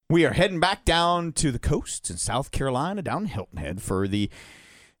We are heading back down to the coast in South Carolina, down in Hilton Head, for the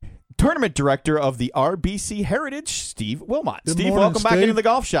tournament director of the RBC Heritage, Steve Wilmot. Good Steve, morning, welcome back Steve. into the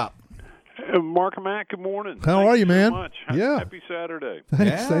golf shop. Mark and Matt, good morning. How are you, man? So much. Yeah. Happy Saturday.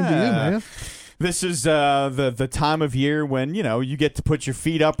 Thanks. Same to you, man. This is the time of year when, you get to put your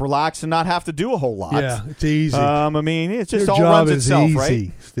feet up, relax, and not have to do a whole lot. Yeah, it's easy. It just Your all job runs is itself, easy,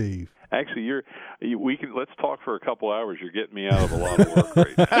 right? Steve. Actually, let's talk for a couple hours. You're getting me out of a lot of work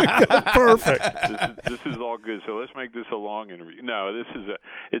right now. Perfect. This is all good. So let's make this a long interview. No,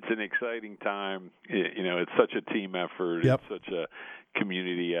 it's an exciting time. It's such a team effort. Yep. It's such a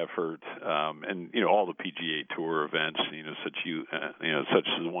community effort, and all the PGA Tour events, such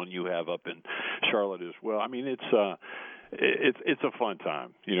as the one you have up in Charlotte as well. I mean, it's a fun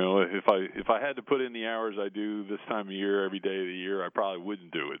time. If I had to put in the hours I do this time of year every day of the year, I probably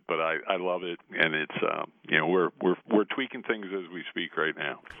wouldn't do it. But I love it, and it's we're tweaking things as we speak right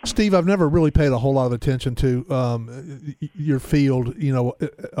now. Steve, I've never really paid a whole lot of attention to your field,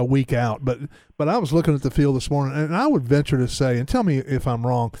 a week out. But I was looking at the field this morning, and I would venture to say, and tell me if I'm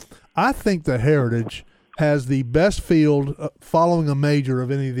wrong, I think the Heritage has the best field following a major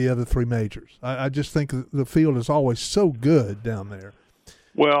of any of the other three majors. I just think the field is always so good down there.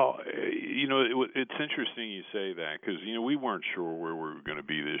 Well, it's interesting you say that because, we weren't sure where we were going to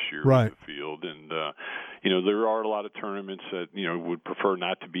be this year Right. with the field. And, there are a lot of tournaments that, would prefer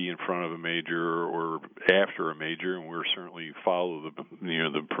not to be in front of a major or after a major, and we're certainly follow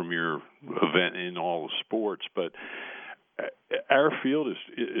the premier event in all the sports. But our field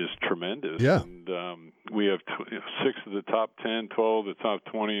is tremendous. Yeah. And we have 6 of the top 10, 12 of the top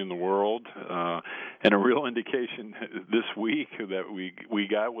 20 in the world. And a real indication this week that we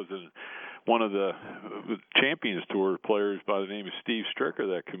got was one of the Champions Tour players by the name of Steve Stricker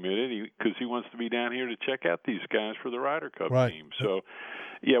that committed because he wants to be down here to check out these guys for the Ryder Cup Right. team. So,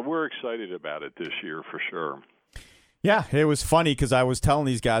 yeah, we're excited about it this year for sure. Yeah, it was funny because I was telling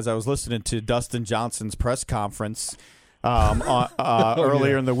these guys, I was listening to Dustin Johnson's press conference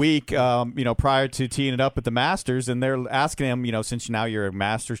earlier in the week, prior to teeing it up at the Masters, and they're asking him, since now you're a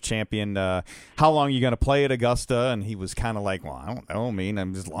Masters champion, how long are you going to play at Augusta? And he was kind of like, well, I don't know. I mean,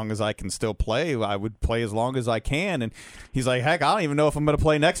 as long as I can still play, I would play as long as I can. And he's like, heck, I don't even know if I'm going to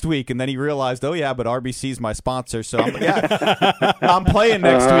play next week. And then he realized, oh yeah, but RBC's my sponsor, so I'm playing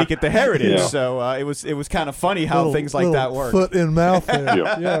next week at the Heritage. Yeah. So it was kind of funny how things like that work. Foot in mouth there.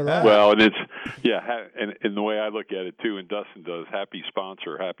 Yeah. Right. Well, and and the way I look at it too, and Dustin does, happy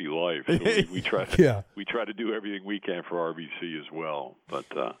sponsor, happy life. So we try to do everything we can for RBC as well. But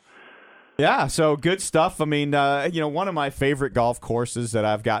yeah, so good stuff. I mean, one of my favorite golf courses that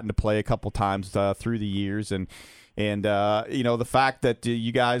I've gotten to play a couple times through the years, and the fact that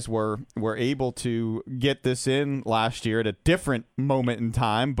you guys were able to get this in last year at a different moment in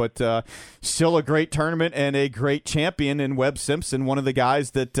time, but still a great tournament and a great champion in Webb Simpson, one of the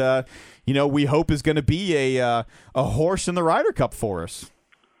guys that we hope is going to be a horse in the Ryder Cup for us.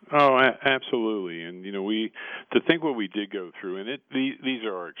 Oh, absolutely, and to think what we did go through, and these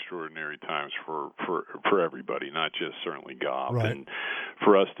are extraordinary times for everybody, not just certainly golf. Right. And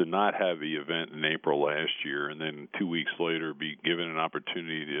for us to not have the event in April last year, and then 2 weeks later be given an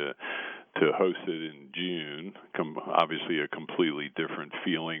opportunity to host it in June, obviously a completely different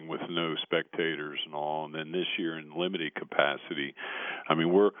feeling with no spectators and all, and then this year in limited capacity. I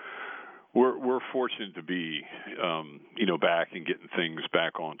mean, we're fortunate to be, back and getting things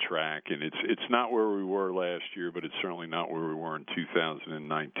back on track. And it's not where we were last year, but it's certainly not where we were in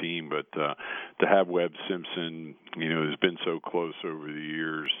 2019. But to have Webb Simpson, has been so close over the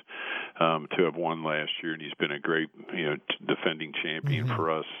years to have won last year, and he's been a great, defending champion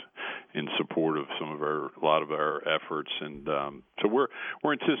for us in support of a lot of our efforts. And so we're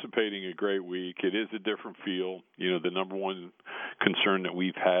anticipating a great week. It is a different feel. The number one concern that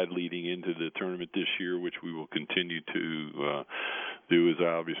we've had leading into the tournament this year, which we will continue to do, is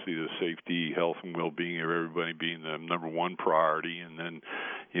obviously the safety, health, and well-being of everybody being the number one priority. And then,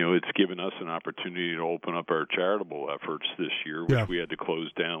 it's given us an opportunity to open up our charitable efforts this year, which we had to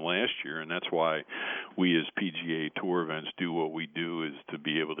close down last year. And that's why we as PGA Tour events do what we do, is to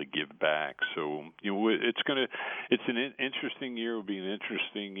be able to give back. So, it's an interesting year. It will be an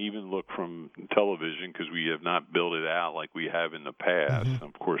interesting even look from television, because we have not built it out like we have in the past.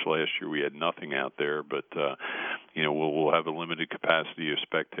 Of course, last year we had nothing out there, but we'll have a limited capacity of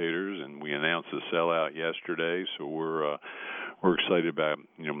spectators, and we announced the sellout yesterday. So we're excited about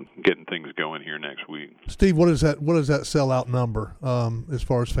getting things going here next week. Steve, what is that sellout number as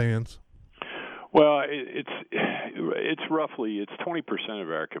far as fans? Well, it's roughly 20% of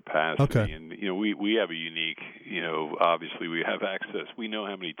our capacity, Okay. and we have a unique, obviously we have access. We know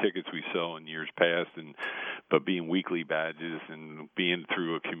how many tickets we sell in years past, but being weekly badges and being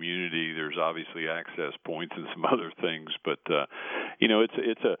through a community, there's obviously access points and some other things. But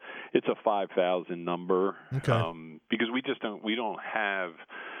it's a 5,000 number, Okay. because we don't have.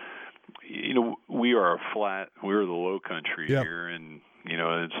 We're the low country Yep. here, and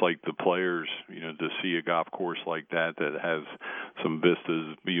it's like the players, to see a golf course like that has some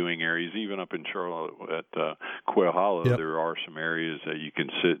vistas, viewing areas. Even up in Charlotte at Quail Hollow, Yep. there are some areas that you can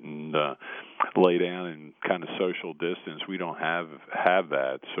sit and lay down and kind of social distance. We don't have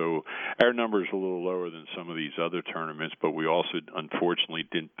that, so our number is a little lower than some of these other tournaments. But we also, unfortunately,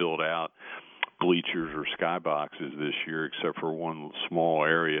 didn't build out bleachers or skyboxes this year, except for one small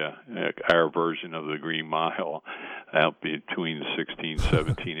area, our version of the Green Mile, out between 16,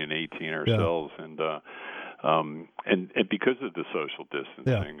 17, and 18 ourselves, yeah. And because of the social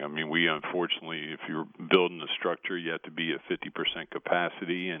distancing, Yeah. I mean, we unfortunately, if you're building a structure, you have to be at 50%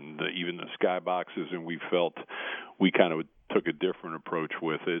 capacity, and even the skyboxes, and we felt we kind of took a different approach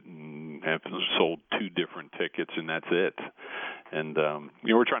with it and have sold 2 different tickets, and that's it. And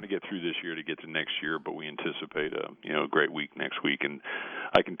we're trying to get through this year to get to next year, but we anticipate a great week next week. And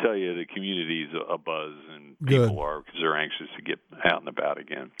I can tell you the community's a buzz, and people are, because they're anxious to get out and about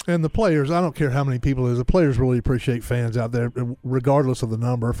again. And the players, I don't care how many people it is, the players really appreciate fans out there, regardless of the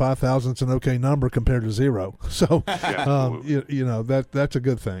number. 5,000 is an okay number compared to 0. So, that's a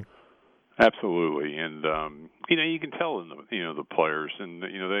good thing. Absolutely, and you can tell in the players, and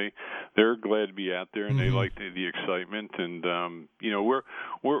they're glad to be out there, and they like the excitement, and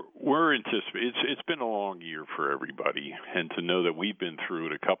we're anticipating. It's been a long year for everybody, and to know that we've been through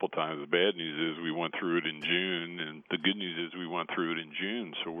it a couple times. The bad news is we went through it in June, and the good news is we went through it in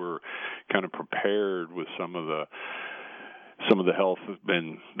June, so we're kind of prepared with some of the health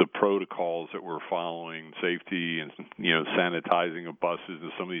and the protocols that we're following, safety and sanitizing of buses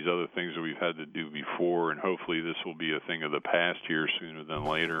and some of these other things that we've had to do before, and hopefully this will be a thing of the past here sooner than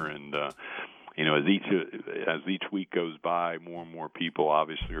later. And as each week goes by, more and more people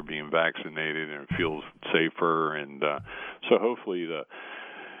obviously are being vaccinated, and it feels safer, and so hopefully the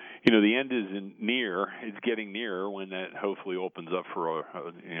end is near. It's getting nearer when that hopefully opens up for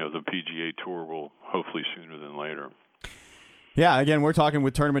the PGA Tour will hopefully sooner than later. Yeah, again, we're talking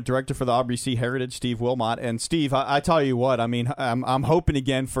with tournament director for the Aubrey C. Heritage, Steve Wilmot. And Steve, I tell you what, I mean, I'm hoping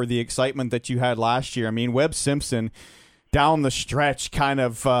again for the excitement that you had last year. I mean, Webb Simpson down the stretch kind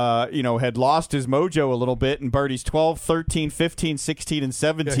of, had lost his mojo a little bit, and birdies 12, 13, 15, 16, and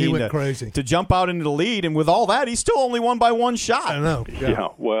 17 he went crazy to jump out into the lead. And with all that, he still only won by 1 shot. I know. Yeah.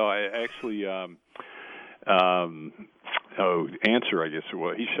 Well, I actually Answer, I guess it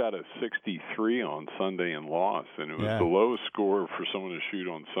was. He shot a 63 on Sunday and lost, and it was the lowest score for someone to shoot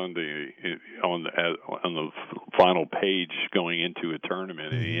on Sunday on the final page going into a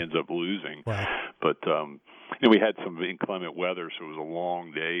tournament, and he ends up losing. Wow. But we had some inclement weather, so it was a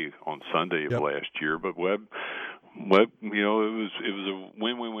long day on Sunday of last year. But Webb, it was a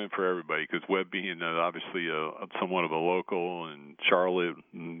win-win-win for everybody, because Webb being obviously somewhat of a local, and Charlotte,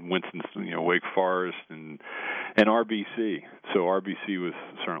 and Winston, Wake Forest, and RBC. So RBC was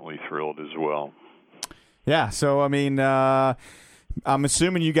certainly thrilled as well. Yeah. So I mean, I'm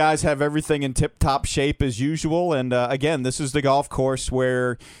assuming you guys have everything in tip-top shape as usual. And again, this is the golf course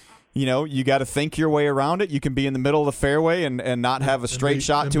where you got to think your way around it. You can be in the middle of the fairway and not have a straight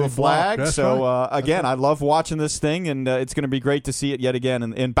shot to a flag. So, again, I love watching this thing, and it's going to be great to see it yet again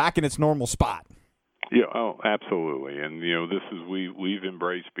and back in its normal spot. Yeah, absolutely. And, this is we've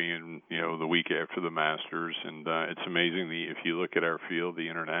embraced being, the week after the Masters, and it's amazing if you look at our field, the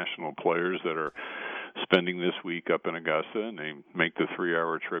international players that are spending this week up in Augusta, and they make the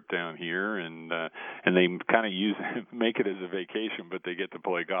 3-hour trip down here, and they kind of make it as a vacation, but they get to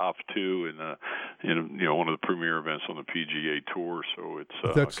play golf too in one of the premier events on the PGA Tour. So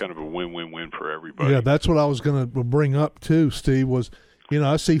it's kind of a win-win-win for everybody. Yeah, that's what I was going to bring up too, Steve. Was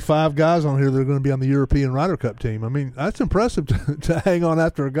I see 5 guys on here that are going to be on the European Ryder Cup team. I mean, that's impressive to hang on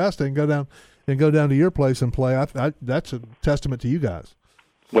after Augusta and go down to your place and play. That's a testament to you guys.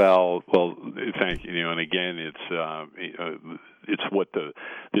 Well, thank you. And again, it's what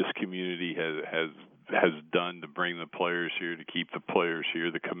this community has done to bring the players here, to keep the players here,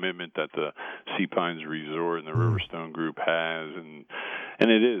 the commitment that the Sea Pines Resort and the Riverstone Group has, and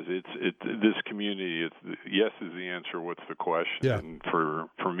it is. This community. Yes is the answer. What's the question? Yeah. And for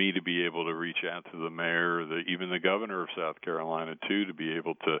me to be able to reach out to the mayor, even the governor of South Carolina too, to be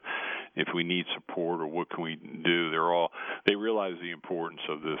able to, if we need support or what can we do, they realize the importance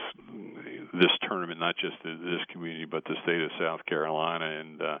of this tournament, not just this community, but the state of South Carolina.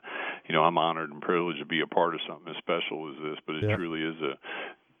 And I'm honored and privileged to be a part of something as special as this. But it truly is a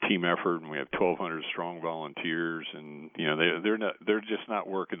team effort, and we have 1,200 strong volunteers, and they're just not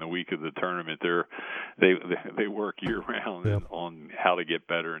working the week of the tournament. They work year round on how to get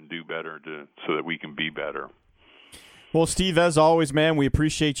better and do better so that we can be better. Well, Steve, as always, man, we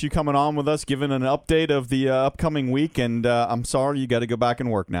appreciate you coming on with us, giving an update of the upcoming week, and I'm sorry you got to go back and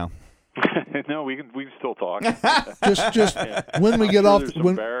work now. No, we can still talk. just when we get off,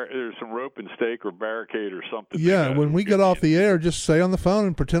 there's some rope and stake or barricade or something. Yeah, when we get off the air, just stay on the phone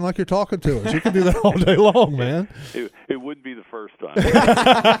and pretend like you're talking to us. You can do that all day long, man. It wouldn't be the first time.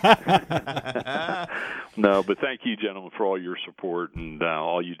 No, but thank you, gentlemen, for all your support and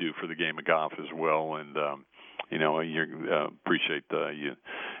all you do for the game of golf as well. And appreciate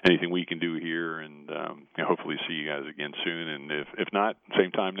anything we can do here, and hopefully see you guys again soon. And if not,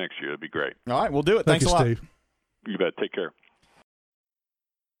 same time next year, that'd be great. All right, we'll do it. Thank Thanks you, a lot, Steve. You bet. Take care.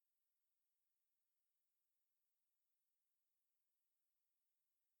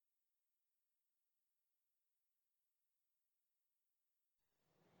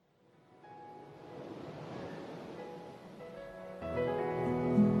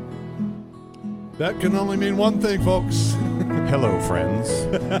 That can only mean one thing, folks. Hello, friends.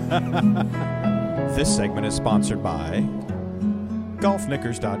 This segment is sponsored by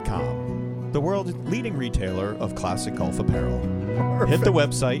GolfKnickers.com, the world's leading retailer of classic golf apparel. Hit the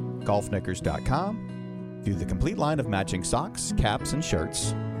website, GolfKnickers.com, view the complete line of matching socks, caps, and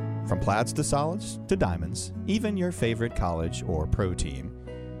shirts, from plaids to solids to diamonds, even your favorite college or pro team.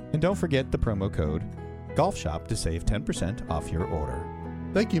 And don't forget the promo code GOLFSHOP to save 10% off your order.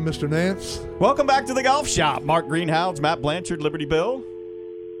 Thank you, Mr. Nance. Welcome back to the Golf Shop. Mark Greenhounds, Matt Blanchard, Liberty Bill.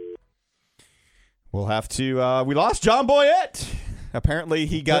 We'll have to. We lost John Boyette. Apparently,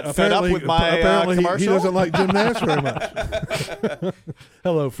 he got fed up with my commercial. He doesn't like Jim Nance very much.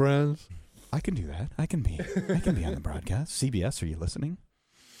 Hello, friends. I can do that. I can be on the broadcast. CBS, are you listening?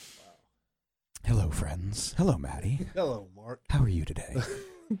 Hello, friends. Hello, Maddie. Hello, Mark. How are you today?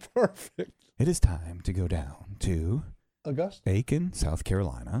 Perfect. It is time to go down to Augusta, Aiken, South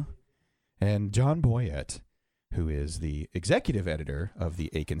Carolina, and John Boyette, who is the executive editor of the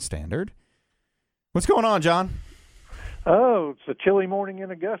Aiken Standard. What's going on, John? Oh, it's a chilly morning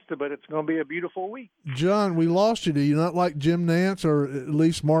in Augusta, but it's going to be a beautiful week. John, we lost you. Do you not like Jim Nance, or at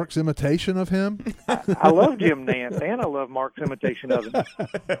least Mark's imitation of him? I love Jim Nance, and I love Mark's imitation of him.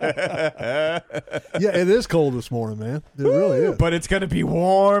 Yeah, it is cold this morning, man. It really is. But it's going to be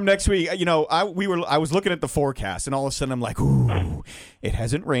warm next week. You know, I was looking at the forecast, and all of a sudden I'm like, ooh, it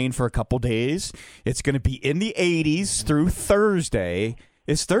hasn't rained for a couple days. It's going to be in the 80s through Thursday.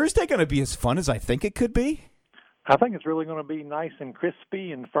 Is Thursday going to be as fun as I think it could be? I think it's really going to be nice and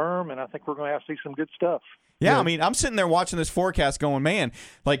crispy and firm, and I think we're going to have to see some good stuff. Yeah, I mean, I'm sitting there watching this forecast going, man,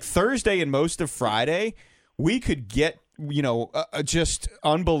 like Thursday and most of Friday, we could get, just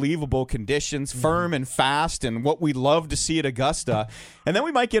unbelievable conditions, firm and fast, and what we love to see at Augusta. And then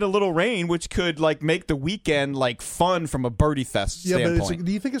we might get a little rain, which could, make the weekend, fun from a birdie fest standpoint. But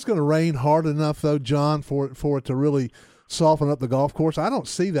do you think it's going to rain hard enough, though, John, for it to really soften up the golf course? I don't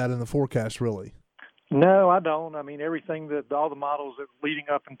see that in the forecast, really. No, I don't. I mean, everything that all the models that leading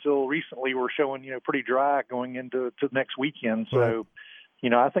up until recently were showing, pretty dry going into next weekend. So,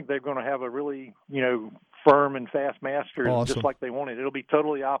 right. I think they're going to have a really, firm and fast Masters, awesome. Just like they wanted. It'll be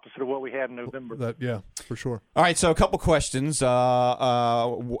totally opposite of what we had in November. Yeah, for sure. All right, so a couple questions.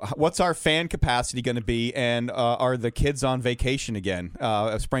 What's our fan capacity going to be, and are the kids on vacation again,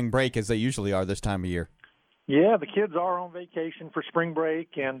 spring break, as they usually are this time of year? Yeah, the kids are on vacation for spring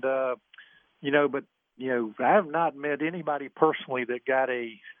break, and, but I have not met anybody personally that got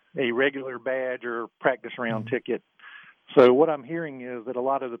a regular badge or practice round ticket. So what I'm hearing is that a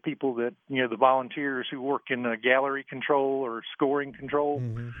lot of the people that, the volunteers who work in gallery control or scoring control,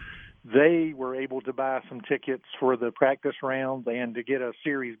 they were able to buy some tickets for the practice rounds and to get a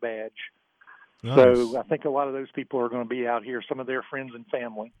series badge. Nice. So I think a lot of those people are going to be out here, some of their friends and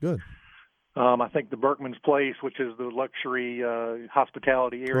family. Good. I think the Berkman's Place, which is the luxury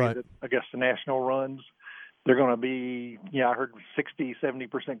hospitality area right. that Augusta National runs, they're going to be, I heard 60,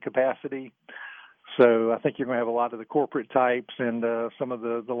 70% capacity. So I think you're going to have a lot of the corporate types and some of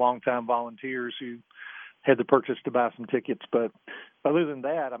the longtime volunteers who had the purchase to buy some tickets. But other than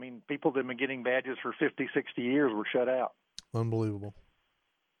that, I mean, people that have been getting badges for 50, 60 years were shut out. Unbelievable.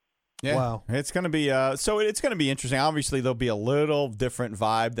 Yeah. Wow. It's going to be it's going to be interesting. Obviously, there'll be a little different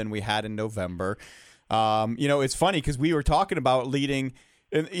vibe than we had in November. It's funny because we were talking about leading,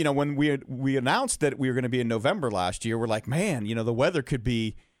 when we announced that we were going to be in November last year, we're like, man, the weather could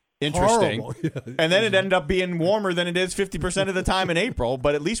be interesting. Horrible. Yeah. And then it ended up being warmer than it is 50% of the time in April.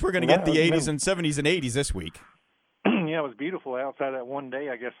 But at least we're going to get the 80s and 70s and 80s this week. Yeah, it was beautiful outside that one day,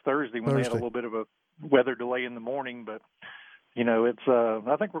 I guess Thursday, when they had a little bit of a weather delay in the morning. But, it's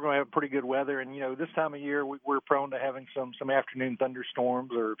I think we're going to have pretty good weather. And, this time of year we're prone to having some afternoon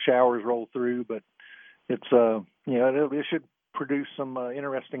thunderstorms or showers roll through. But it's, it should produce some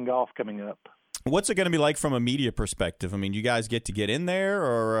interesting golf coming up. What's it going to be like from a media perspective? I mean, you guys get to get in there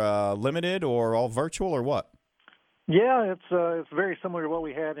or limited or all virtual or what? Yeah, it's very similar to what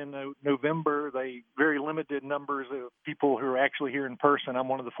we had in November. They very limited numbers of people who are actually here in person. I'm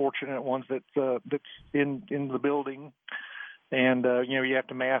one of the fortunate ones that's in the building, and you have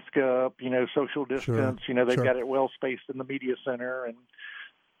to mask up, social distance. Sure. They've got it well spaced in the media center, and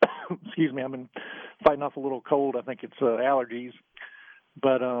excuse me, I've been fighting off a little cold. I think it's allergies,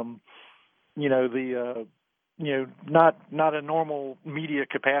 but not a normal media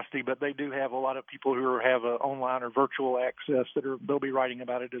capacity, but they do have a lot of people who have online or virtual access they'll be writing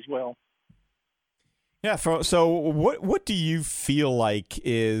about it as well. Yeah. So what do you feel like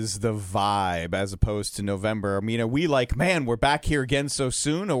is the vibe as opposed to November? I mean, are we like, man, we're back here again so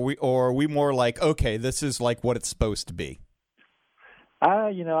soon, or are we more like, okay, this is like what it's supposed to be?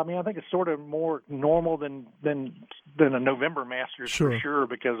 I think it's sort of more normal than a November Masters for sure,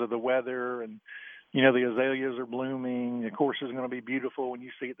 because of the weather and. The azaleas are blooming. The course is going to be beautiful when you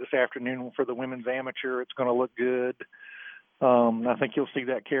see it this afternoon for the women's amateur. It's going to look good. I think you'll see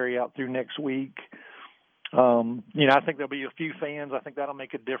that carry out through next week. I think there'll be a few fans. I think that'll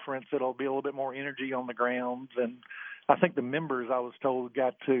make a difference. It'll be a little bit more energy on the grounds. And I think the members, I was told,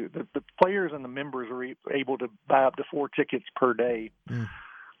 the players and the members were able to buy up to 4 tickets per day. Mm.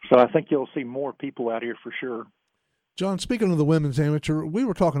 So I think you'll see more people out here for sure. John, speaking of the women's amateur, we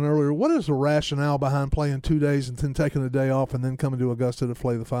were talking earlier, what is the rationale behind playing 2 days and then taking a day off and then coming to Augusta to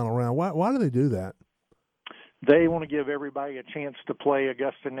play the final round? Why do they do that? They want to give everybody a chance to play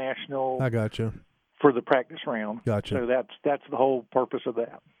Augusta National. I got you. For the practice round. Gotcha. So that's the whole purpose of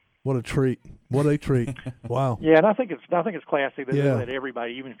that. What a treat! What a treat! Wow. Yeah, and I think it's classy that they let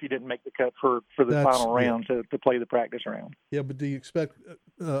everybody, even if you didn't make the cut for the final round, to play the practice round. Yeah, but do you expect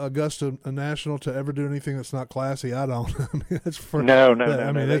Augusta National to ever do anything that's not classy? I don't. I mean, it's no.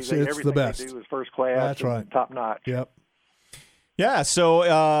 I mean, it's the best. They do is first class. That's right. Top notch. Yep. Yeah,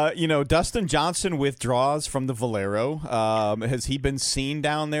 so, Dustin Johnson withdraws from the Valero. Has he been seen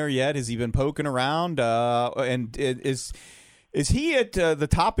down there yet? Has he been poking around? And is he at the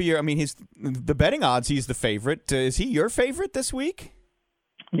top of your – I mean, the betting odds, he's the favorite. Is he your favorite this week?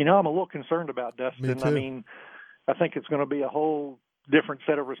 I'm a little concerned about Dustin. Me too. I mean, I think it's going to be a whole different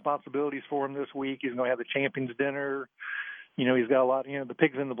set of responsibilities for him this week. He's going to have the Champions Dinner. He's got a lot – the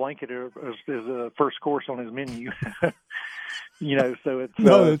pigs in the blanket is a first course on his menu. So it's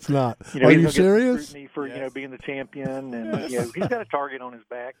no, it's not. Are you serious? Scrutiny for being the champion, and he's got a target on his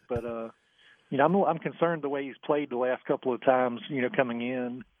back. But I'm concerned the way he's played the last couple of times. Coming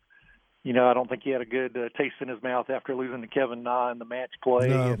in, I don't think he had a good taste in his mouth after losing to Kevin Na in the match play,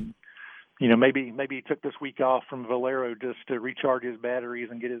 no. and maybe he took this week off from Valero just to recharge his batteries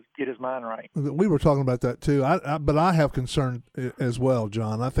and get his mind right. We were talking about that too. But I have concern as well,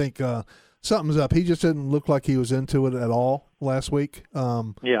 John. I think something's up. He just didn't look like he was into it at all last week.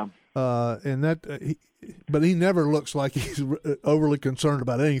 And that, but he never looks like he's overly concerned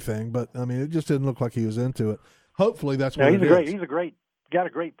about anything. But I mean, it just didn't look like he was into it. Hopefully, that's what it is. He's got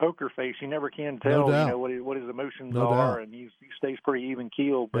a great poker face. You never can tell, what his emotions are, and he stays pretty even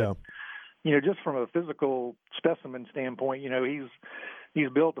keeled. But just from a physical specimen standpoint, he's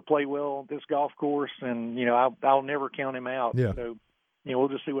built to play well this golf course, and I'll never count him out. Yeah. So we'll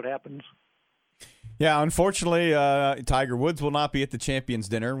just see what happens. Yeah, unfortunately, Tiger Woods will not be at the Champions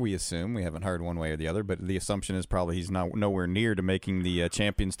Dinner, we assume. We haven't heard one way or the other, but the assumption is probably he's nowhere near to making the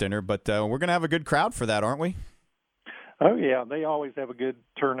Champions Dinner. But we're going to have a good crowd for that, aren't we? Oh, yeah. They always have a good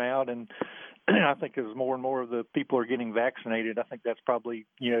turnout, and I think as more and more of the people are getting vaccinated, I think that's probably,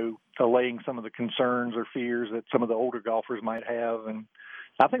 allaying some of the concerns or fears that some of the older golfers might have. And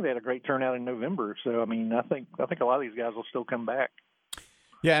I think they had a great turnout in November. So, I mean, I think a lot of these guys will still come back.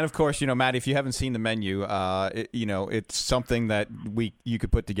 Yeah, and of course, Matt, if you haven't seen the menu, it's something that you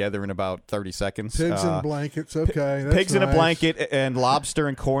could put together in about 30 seconds. Pigs in blankets, okay. That's pigs nice. in a blanket and lobster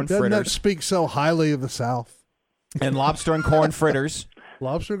and corn Doesn't fritters. That speak so highly of the South? And lobster and corn fritters.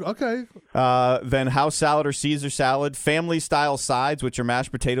 Lobster, okay. Then house salad or Caesar salad, family-style sides, which are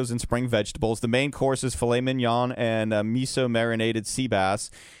mashed potatoes and spring vegetables. The main course is filet mignon and miso-marinated sea bass.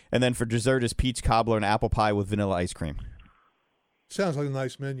 And then for dessert is peach cobbler and apple pie with vanilla ice cream. Sounds like a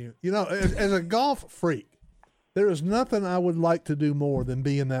nice menu. As a golf freak, There is nothing I would like to do more than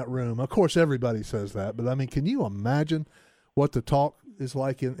be in that room. Of course, everybody says that, but I mean, can you imagine what the talk is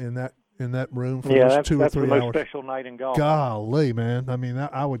like in that room for those 2 or 3 hours? That's the most special night in golf. Golly, man! I mean,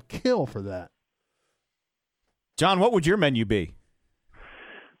 I would kill for that. John, what would your menu be?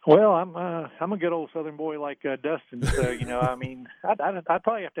 Well, I'm a good old Southern boy like Dustin, so I mean, I'd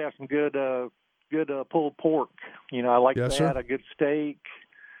probably have to have some good pulled pork. I like Yes, that. sir. A good steak.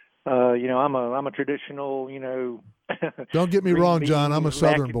 I'm a traditional. Don't get me green wrong, John. I'm a beans,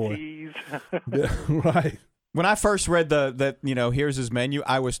 Southern mac and boy. cheese. Yeah, right. When I first read that here's his menu,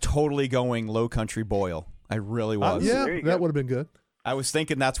 I was totally going Low Country Boil. I really was. Yeah, There you that go. would have been good. I was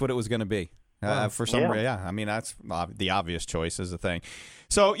thinking that's what it was going to be. Wow. For some reason, yeah. I mean, that's the obvious choice is the thing.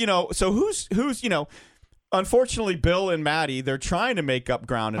 So who's unfortunately, Bill and Maddie, they're trying to make up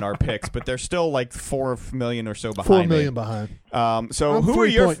ground in our picks, but they're still like 4 million or so behind. 4 million me. behind. So I'm who are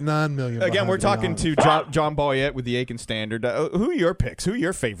your 3.9 million? again? behind, We're be talking honest. to John Boyette with the Aiken Standard. Who are your picks? Who are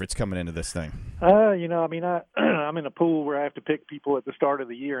your favorites coming into this thing? I mean, I'm in a pool where I have to pick people at the start of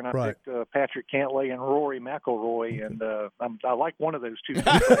the year, and I Right. picked Patrick Cantlay and Rory McIlroy, and I like one of those two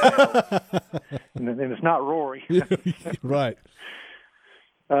people, and it's not Rory. Right.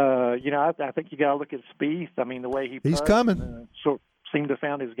 I think you got to look at Spieth. I mean, the way he He's putts, coming. seemed to have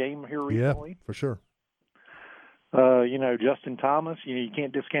found his game here Yeah, recently. for sure. Justin Thomas. You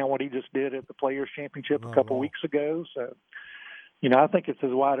can't discount what he just did at the Players Championship a couple weeks ago. So, I think it's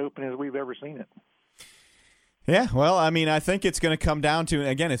as wide open as we've ever seen it. Yeah, well, I mean, I think it's going to come down to,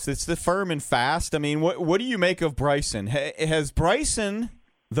 again, it's the firm and fast. I mean, what do you make of Bryson? Has Bryson,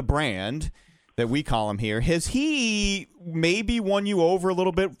 the brand that we call him here, has he maybe won you over a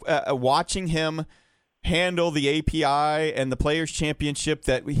little bit watching him handle the API and the Players Championship,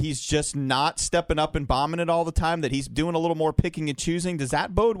 that he's just not stepping up and bombing it all the time, that he's doing a little more picking and choosing? Does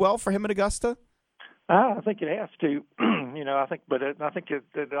that bode well for him at Augusta? I think it has to, I think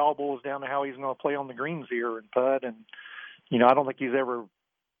it all boils down to how he's going to play on the greens here and putt. And, I don't think he's ever,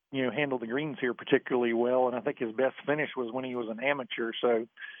 handled the greens here particularly well. And I think his best finish was when he was an amateur. So,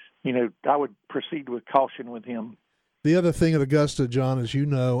 I would proceed with caution with him. The other thing at Augusta, John, is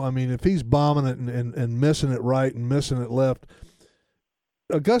I mean, if he's bombing it and missing it right and missing it left,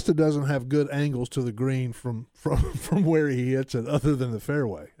 Augusta doesn't have good angles to the green from where he hits it other than the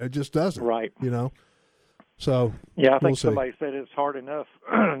fairway. It just doesn't. Right. So yeah, I think we'll see. somebody said it's hard enough,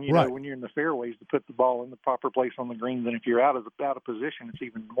 Right. when you're in the fairways to put the ball in the proper place on the greens, and if you're out of position, it's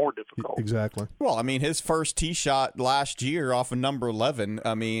even more difficult. Exactly. Well, I mean, his first tee shot last year off of number 11,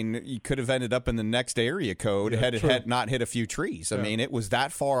 I mean, you could have ended up in the next area code had it had not hit a few trees. I mean, it was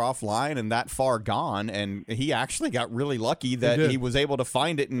that far offline and that far gone, and he actually got really lucky that he was able to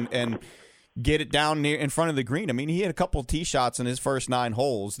find it and get it down near in front of the green. I mean, he had a couple of tee shots in his first 9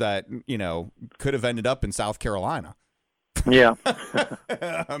 holes that, could have ended up in South Carolina. Yeah.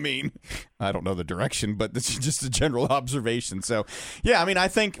 I mean, I don't know the direction, but this is just a general observation. So, yeah, I mean, I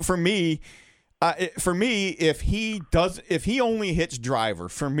think for me, if he only hits driver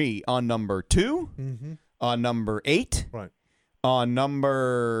for me on number 2, on number 8, Right. on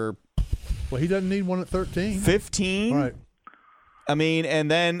number Well, he doesn't need one at 13. 15, Right. I mean, and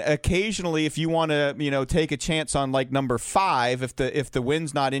then occasionally, if you want to, take a chance on like number 5, if the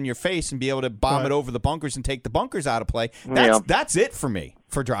wind's not in your face and be able to bomb it over the bunkers and take the bunkers out of play, that's it for me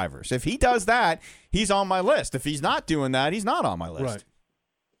for drivers. If he does that, he's on my list. If he's not doing that, he's not on my list. Right.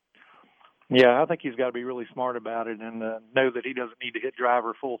 Yeah, I think he's got to be really smart about it and know that he doesn't need to hit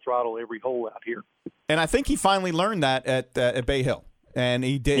driver full throttle every hole out here. And I think he finally learned that at Bay Hill, and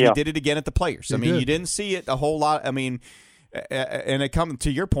he did it again at the Players. You didn't see it a whole lot. I mean. And it comes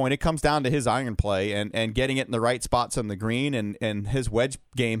to your point. It comes down to his iron play and getting it in the right spots on the green. And his wedge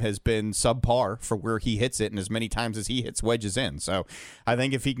game has been subpar for where he hits it, and as many times as he hits wedges in. So I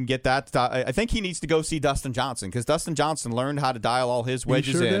think if he can get that, I think he needs to go see Dustin Johnson, because Dustin Johnson learned how to dial all his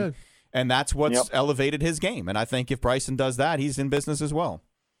wedges in, did. and that's what's elevated his game. And I think if Bryson does that, he's in business as well.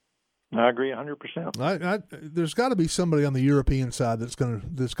 I agree 100%. There's got to be somebody on the European side that's going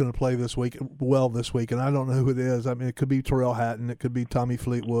to play this week, and I don't know who it is. I mean, it could be Terrell Hatton, it could be Tommy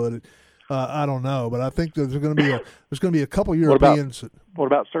Fleetwood. I don't know, but I think there's going to be a couple Europeans. What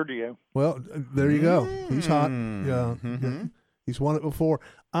about Sergio? Well, there you go. He's hot. Yeah, he's won it before.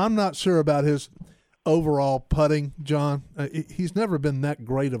 I'm not sure about his overall putting, John. He's never been that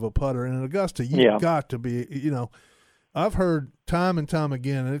great of a putter. And in Augusta, you've got to be, I've heard time and time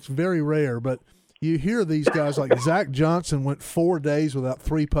again, and it's very rare, but you hear these guys like Zach Johnson went 4 days without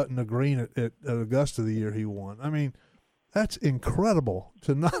 3-putting a green at Augusta the year he won. I mean, that's incredible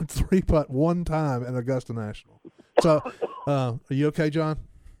to not 3-putt one time at Augusta National. So, are you okay, John?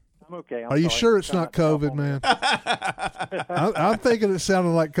 I'm okay. Are you sure it's not COVID, man? I'm thinking it sounded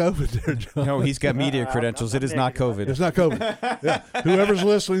like COVID there, John. No, he's got media credentials. It is not COVID. It's not COVID. Yeah. Whoever's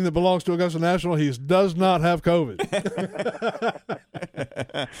listening that belongs to Augusta National, he does not have COVID.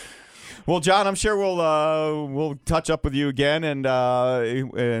 Well, John, I'm sure we'll touch up with you again, and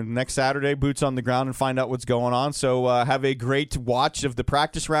next Saturday, boots on the ground, and find out what's going on. So have a great watch of the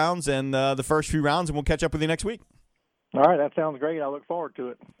practice rounds and the first few rounds, and we'll catch up with you next week. All right, that sounds great. I look forward to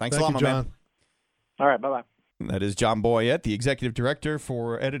it. Thanks a lot, you, my John. man. All right, bye-bye. That is John Boyette, the executive editor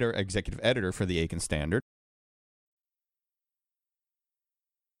for the Aiken Standard.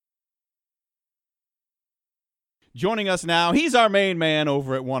 Joining us now, he's our main man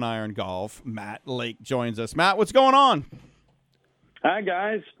over at One Iron Golf. Matt Lake joins us. Matt, what's going on? Hi,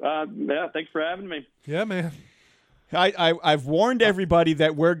 guys. Thanks for having me. Yeah, man. I've warned everybody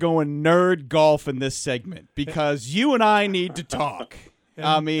that we're going nerd golf in this segment because you and I need to talk.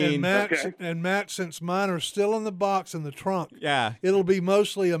 And Matt, since mine are still in the box in the trunk, yeah, it'll be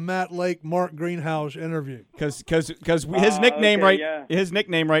mostly a Matt Lake, Mark Greenhouse interview. Because his nickname his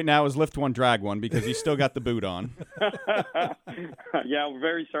nickname right now is Lift One Drag One because he's still got the boot on. Yeah, we're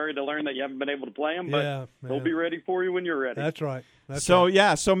very sorry to learn that you haven't been able to play them, but they'll be ready for you when you're ready. That's right.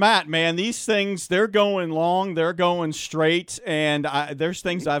 So Matt, man, these things, they're going long, they're going straight, and there's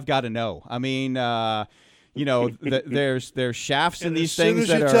things I've got to know. I mean, there's shafts in these things. As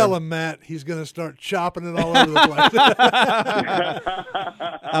soon as you tell him, Matt, he's going to start chopping it all over the place.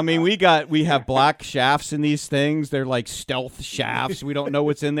 I mean, we have black shafts in these things. They're like stealth shafts. We don't know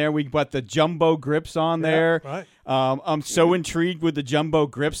what's in there. We got the jumbo grips on there. Right. I'm so intrigued with the jumbo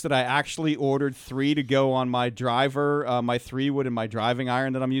grips that I actually ordered 3 to go on my driver, my 3-wood and my driving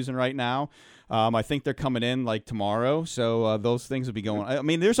iron that I'm using right now. I think they're coming in like tomorrow, so those things will be going. I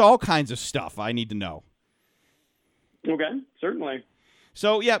mean, there's all kinds of stuff I need to know. Okay, certainly.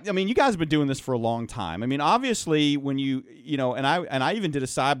 So yeah, I mean, you guys have been doing this for a long time. I mean, obviously, when and I even did a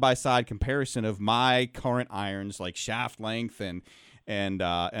side-by-side comparison of my current irons, like shaft length and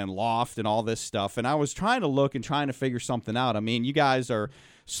loft and all this stuff, and I was trying to figure something out. I mean, you guys are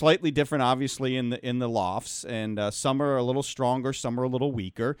slightly different, obviously, in the lofts, and some are a little stronger, some are a little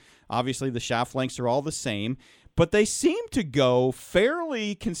weaker. Obviously, the shaft lengths are all the same. But they seem to go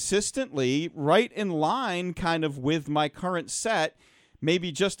fairly consistently right in line kind of with my current set,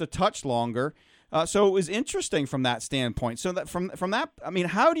 maybe just a touch longer. So it was interesting from that standpoint. So that from that, I mean,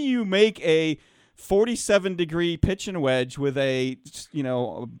 how do you make a 47-degree pitch and wedge with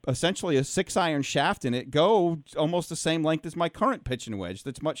essentially a 6-iron shaft in it go almost the same length as my current pitch and wedge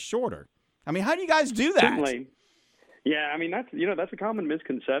that's much shorter? I mean, how do you guys do that? Certainly. Yeah, I mean, that's a common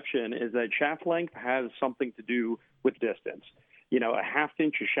misconception is that shaft length has something to do with distance. A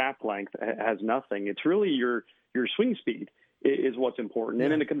half-inch of shaft length has nothing. It's really your swing speed is what's important. Yeah.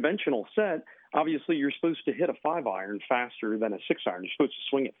 And in a conventional set, obviously you're supposed to hit a 5-iron faster than a 6-iron. You're supposed to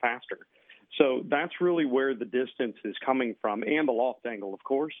swing it faster. So that's really where the distance is coming from, and the loft angle, of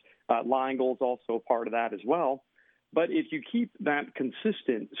course. Lie angle is also a part of that as well. But if you keep that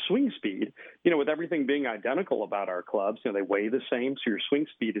consistent swing speed, with everything being identical about our clubs, they weigh the same, so your swing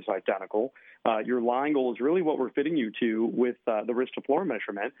speed is identical. Your lie angle is really what we're fitting you to with the wrist to floor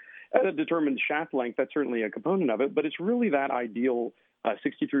measurement. That determines shaft length. That's certainly a component of it, but it's really that ideal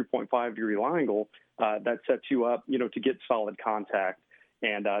 63.5-degree lie angle that sets you up, to get solid contact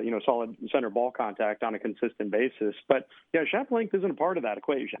and, solid center ball contact on a consistent basis. But, shaft length isn't a part of that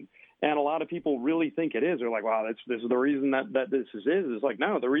equation. And a lot of people really think it is. They're like, wow, this is the reason that this is. It's like,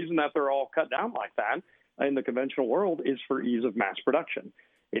 no, the reason that they're all cut down like that in the conventional world is for ease of mass production.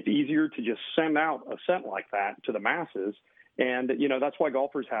 It's easier to just send out a set like that to the masses. And, that's why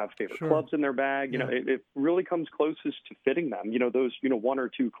golfers have favorite clubs in their bag. It really comes closest to fitting them, those, 1 or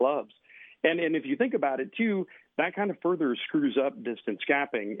 2 clubs. And if you think about it, too, that kind of further screws up distance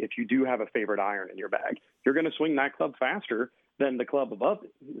gapping if you do have a favorite iron in your bag. You're going to swing that club faster than the club above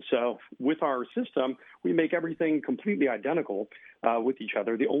it. So with our system, we make everything completely identical with each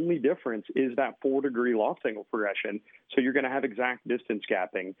other. The only difference is that 4-degree loft angle progression. So you're going to have exact distance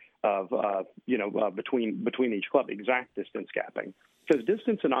gapping of, between each club, exact distance gapping. Because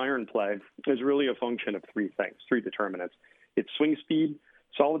distance in iron play is really a function of 3 things, 3 determinants. It's swing speed,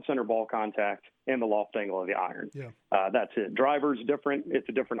 solid center ball contact, and the loft angle of the iron. Yeah. That's it. Driver's different. It's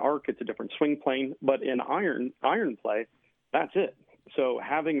a different arc. It's a different swing plane. But in iron play, that's it. So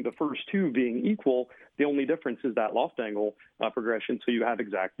having the first 2 being equal, the only difference is that loft angle progression, so you have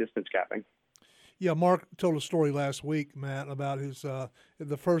exact distance gapping. Yeah, Mark told a story last week, Matt, about his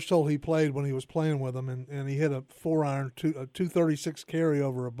the first hole he played when he was playing with him, and he hit a 4-iron, a 236 carry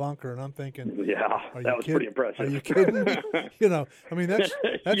over a bunker, and I'm thinking, yeah, that was pretty impressive. Are you kidding me? I mean that's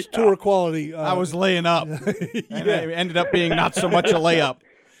Yeah. tour quality. I was laying up. Yeah. And it ended up being not so much a layup.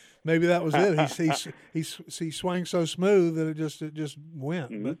 Maybe that was it. He swung so smooth that it just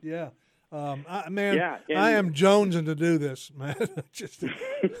went. Mm-hmm. But yeah. I am jonesing to do this, man. Just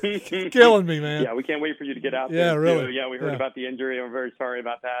killing me, man. Yeah, we can't wait for you to get out there. Yeah, really. Too. Yeah, we heard about the injury. I'm very sorry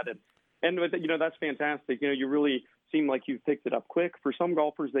about that. And that's fantastic. You really seem like you've picked it up quick. For some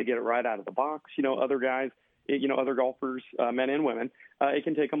golfers, they get it right out of the box. Other guys, other golfers, men and women, it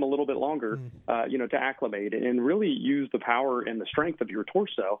can take them a little bit longer, to acclimate and really use the power and the strength of your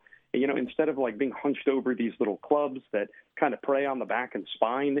torso. Instead of like being hunched over these little clubs that kind of prey on the back and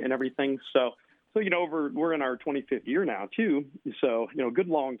spine and everything. So we're in our 25th year now too. So, good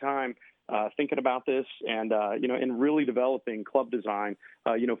long time thinking about this and really developing club design,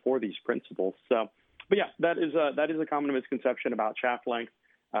 for these principles. So, but yeah, that is a common misconception about shaft length.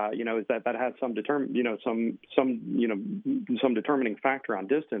 Is that has some determining factor on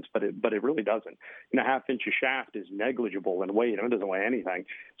distance, but it really doesn't. A half-inch of shaft is negligible in weight. It doesn't weigh anything,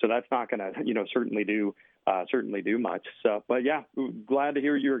 so that's not going to certainly do much. So, but yeah, glad to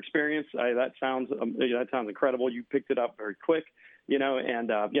hear your experience. That sounds incredible. You picked it up very quick,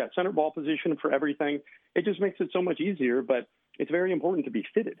 center ball position for everything. It just makes it so much easier, but it's very important to be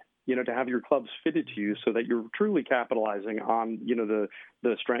fitted, to have your clubs fitted to you so that you're truly capitalizing on,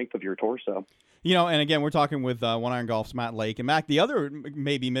 the strength of your torso. And again, we're talking with One Iron Golf's Matt Lake. And Matt, the other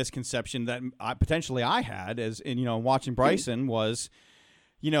maybe misconception that I had as in, watching Bryson was,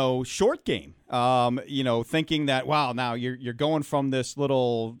 short game, thinking that, wow, now you're going from this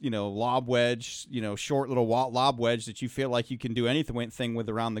little, lob wedge, short little lob wedge that you feel like you can do anything with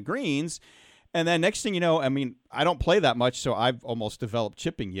around the greens. And then next thing you know, I don't play that much, so I've almost developed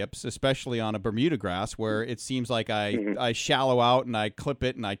chipping yips, especially on a Bermuda grass, where it seems like I shallow out and I clip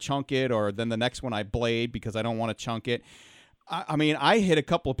it and I chunk it, or then the next one I blade because I don't want to chunk it. I hit a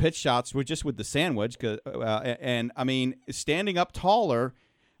couple of pitch shots with the sand wedge, standing up taller,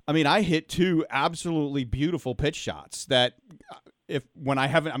 I hit 2 absolutely beautiful pitch shots that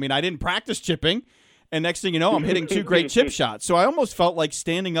I didn't practice chipping, and next thing you know, I'm hitting 2 great chip shots. So I almost felt like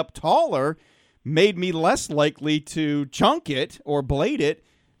standing up taller made me less likely to chunk it or blade it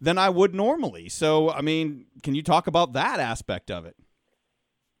than I would normally. So, can you talk about that aspect of it?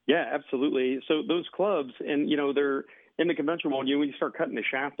 Yeah, absolutely. So those clubs, and, they're in the conventional one, when you start cutting the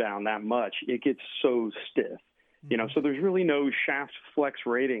shaft down that much, it gets so stiff, so there's really no shaft flex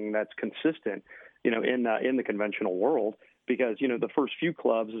rating that's consistent, in the conventional world, because, the first few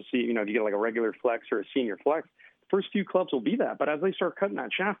clubs, if you get like a regular flex or a senior flex, first few clubs will be that, but as they start cutting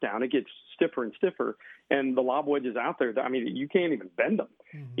that shaft down, it gets stiffer and stiffer, and the lob wedges out there, you can't even bend them.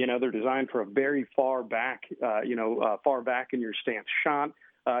 Mm-hmm. They're designed for a very far back, far back in your stance shot.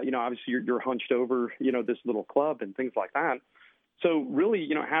 Obviously you're hunched over, this little club and things like that. So really,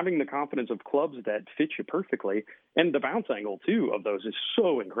 having the confidence of clubs that fit you perfectly, and the bounce angle too of those is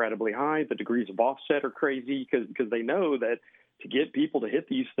so incredibly high. The degrees of offset are crazy because they know that to get people to hit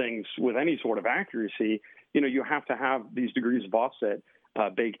these things with any sort of accuracy, you have to have these degrees of offset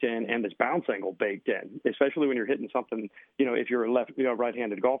baked in and this bounce angle baked in, especially when you're hitting something, if you're a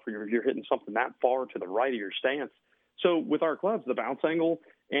right-handed golfer, you're hitting something that far to the right of your stance. So with our clubs, the bounce angle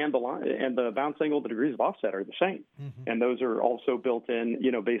and the bounce angle, the degrees of offset are the same. Mm-hmm. And those are also built in,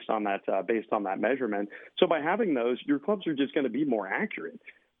 based on that measurement. So by having those, your clubs are just going to be more accurate.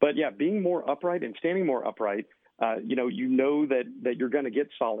 But yeah, being more upright and standing more upright, that you're going to get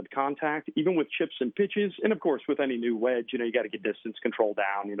solid contact, even with chips and pitches. And of course, with any new wedge, you got to get distance control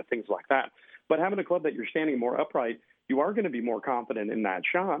down, things like that. But having a club that you're standing more upright, you are going to be more confident in that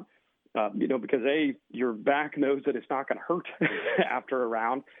shot, because your back knows that it's not going to hurt after a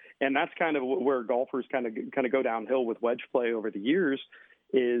round. And that's kind of where golfers kind of go downhill with wedge play over the years,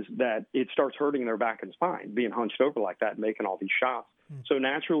 is that it starts hurting their back and spine, being hunched over like that and making all these shots. So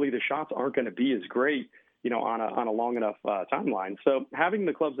naturally, the shots aren't going to be as great, on a long enough timeline. So having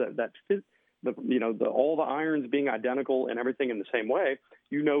the clubs that fit all the irons being identical and everything in the same way,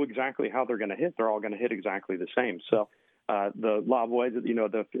 exactly how they're going to hit. They're all going to hit exactly the same. So the lob wedge,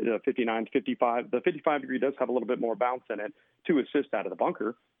 the 59, 55, the 55 degree does have a little bit more bounce in it to assist out of the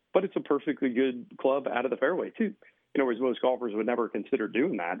bunker, but it's a perfectly good club out of the fairway too. Whereas most golfers would never consider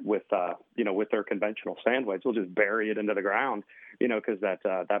doing that with their conventional sand wedge. They'll just bury it into the ground, because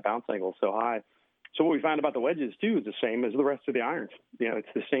that bounce angle is so high. So what we find about the wedges too is the same as the rest of the irons.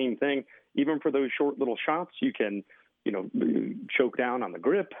 It's the same thing. Even for those short little shots, you can choke down on the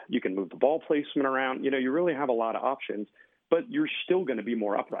grip. You can move the ball placement around. You really have a lot of options, but you're still going to be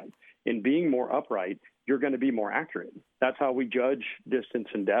more upright. In being more upright, you're going to be more accurate. That's how we judge distance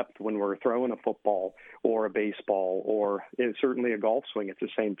and depth when we're throwing a football or a baseball or certainly a golf swing. It's the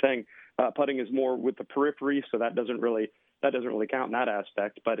same thing. Putting is more with the periphery, so that doesn't really count in that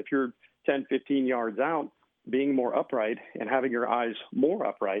aspect. But if you're 10, 15 yards out, being more upright and having your eyes more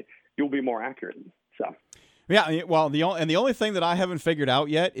upright, you'll be more accurate. So. Yeah, well, the only thing that I haven't figured out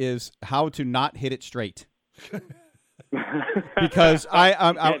yet is how to not hit it straight. Because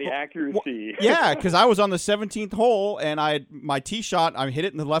the accuracy. Yeah, because I was on the 17th hole and my tee shot, I hit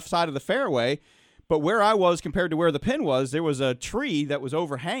it in the left side of the fairway, but where I was compared to where the pin was, there was a tree that was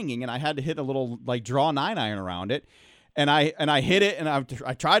overhanging, and I had to hit a little draw 9-iron around it. And I hit it, and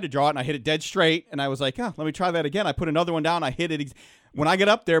I tried to draw it, and I hit it dead straight, and I was like, let me try that again. I put another one down, I hit it. When I get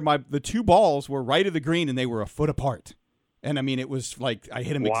up there, the two balls were right of the green, and they were a foot apart. And, I mean, it was like I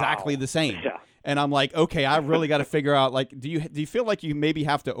hit them exactly the same. Yeah. And I'm like, okay, I really got to figure out, do you feel like you maybe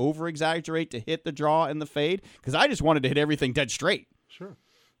have to over-exaggerate to hit the draw and the fade? Because I just wanted to hit everything dead straight. Sure.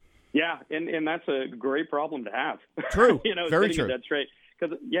 Yeah, and that's a great problem to have. True. Very true. Dead straight.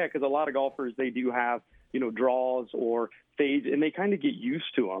 Because a lot of golfers, they do have, draws or fades, and they kind of get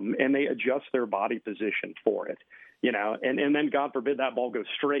used to them, and they adjust their body position for it, and then God forbid that ball goes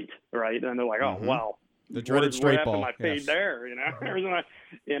straight, right? And they're like, oh, wow. The dreaded straight ball. My fade there,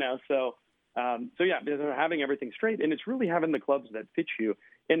 So yeah, having everything straight, and it's really having the clubs that fit you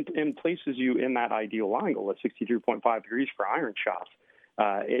and places you in that ideal angle at 63.5 degrees for iron shots.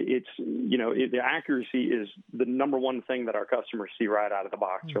 The accuracy is the number one thing that our customers see right out of the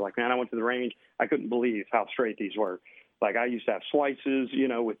box. They're like, man, I went to the range. I couldn't believe how straight these were. Like I used to have slices,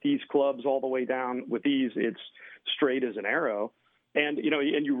 with these clubs all the way down. With these, it's straight as an arrow. And,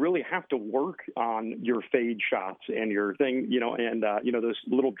 and you really have to work on your fade shots and your thing, those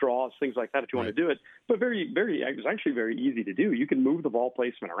little draws, things like that if you want to do it. But it's actually very easy to do. You can move the ball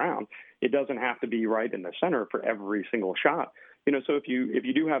placement around. It doesn't have to be right in the center for every single shot. So if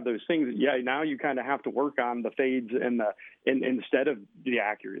you do have those things, now you kind of have to work on the fades and instead of the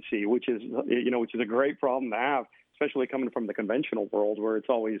accuracy, which is a great problem to have, especially coming from the conventional world where it's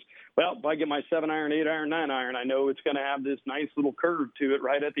always, well, if I get my 7-iron, 8-iron, 9-iron, I know it's going to have this nice little curve to it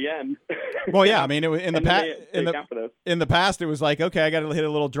right at the end. Well, yeah, I mean, in the past, it was like, okay, I got to hit a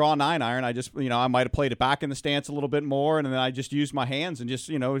little draw 9-iron. I just, I might have played it back in the stance a little bit more, and then I just used my hands and just,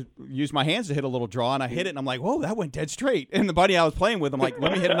 use my hands to hit a little draw, and I hit it, and I'm like, whoa, that went dead straight. And the buddy I was playing with, I'm like,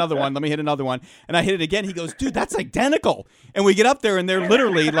 let me hit another one, and I hit it again. He goes, dude, that's identical. And we get up there, and they're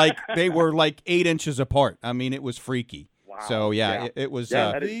literally they were 8 inches apart. I mean, it was freaky. Wow. So it was.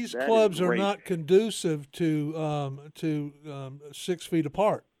 These clubs are not conducive to 6 feet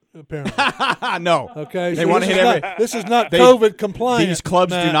apart. Apparently, no. Okay, they want to hit this is not COVID compliant. These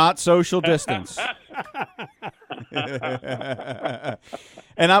clubs do not social distance.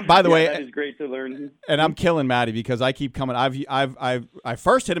 And by the way, that is great to learn. And I'm killing Matty because I keep coming. I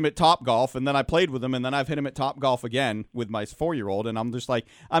first hit him at Top Golf, and then I played with him, and then I've hit him at Top Golf again with my 4-year-old, and I'm just like,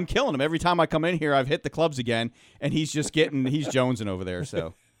 I'm killing him every time I come in here. I've hit the clubs again, and he's jonesing over there.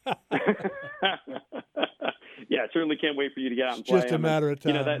 So. Yeah, certainly can't wait for you to get out and play. Just a matter of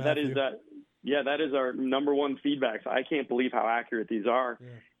time. That is our number one feedback. So I can't believe how accurate these are,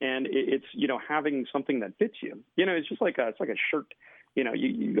 and it's having something that fits you. It's just like a shirt.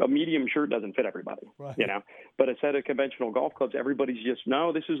 A medium shirt doesn't fit everybody. Right. But a set of conventional golf clubs, everybody's just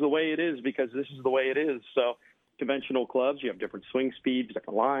no. This is the way it is because this is the way it is. So conventional clubs, you have different swing speeds,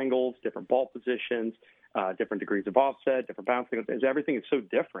 different lie angles, different ball positions. Different degrees of offset, different bouncing. Everything is so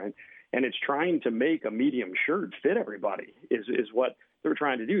different, and it's trying to make a medium shirt fit everybody is what they're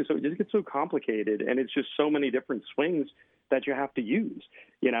trying to do. So it just gets so complicated, and it's just so many different swings that you have to use.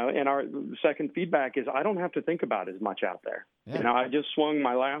 And our second feedback is I don't have to think about as much out there. Yeah. I just swung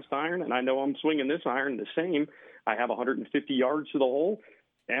my last iron, and I know I'm swinging this iron the same. I have 150 yards to the hole,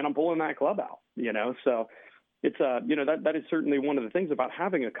 and I'm pulling that club out. So. It's that is certainly one of the things about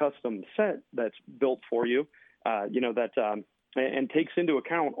having a custom set that's built for you, and takes into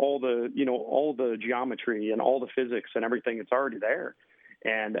account all the geometry and all the physics and everything that's already there,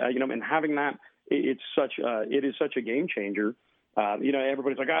 and having that it is such a game changer.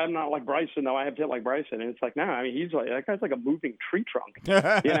 Everybody's like, I'm not like Bryson, though. I have to hit like Bryson, and it's like, no, I mean, that guy's like a moving tree trunk.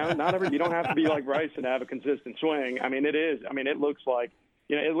 You don't have to be like Bryson to have a consistent swing. I mean, it is. I mean, it looks like.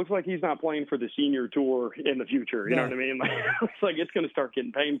 It looks like he's not playing for the senior tour in the future. You know what I mean? It's like it's going to start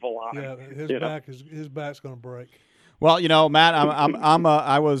getting painful on him. Yeah, his back's going to break. Well, Matt,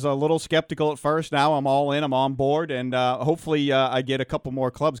 I was a little skeptical at first. Now I'm all in. I'm on board, and hopefully I get a couple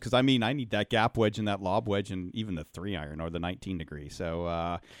more clubs because I need that gap wedge and that lob wedge and even the 3-iron or the 19 degree.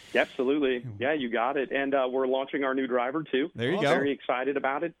 So absolutely, yeah, you got it. And we're launching our new driver too. There you go. Very excited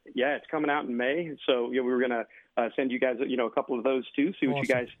about it. Yeah, it's coming out in May. So we were gonna send you guys a couple of those too. See what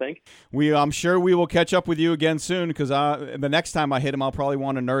you guys think. I'm sure we will catch up with you again soon because the next time I hit him, I'll probably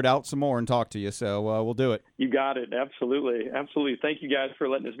want to nerd out some more and talk to you. So we'll do it. You got it. Absolutely. Thank you guys for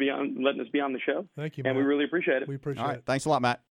letting us be on the show. Thank you, and Matt. we really appreciate it. We appreciate All right. it. Thanks a lot, Matt.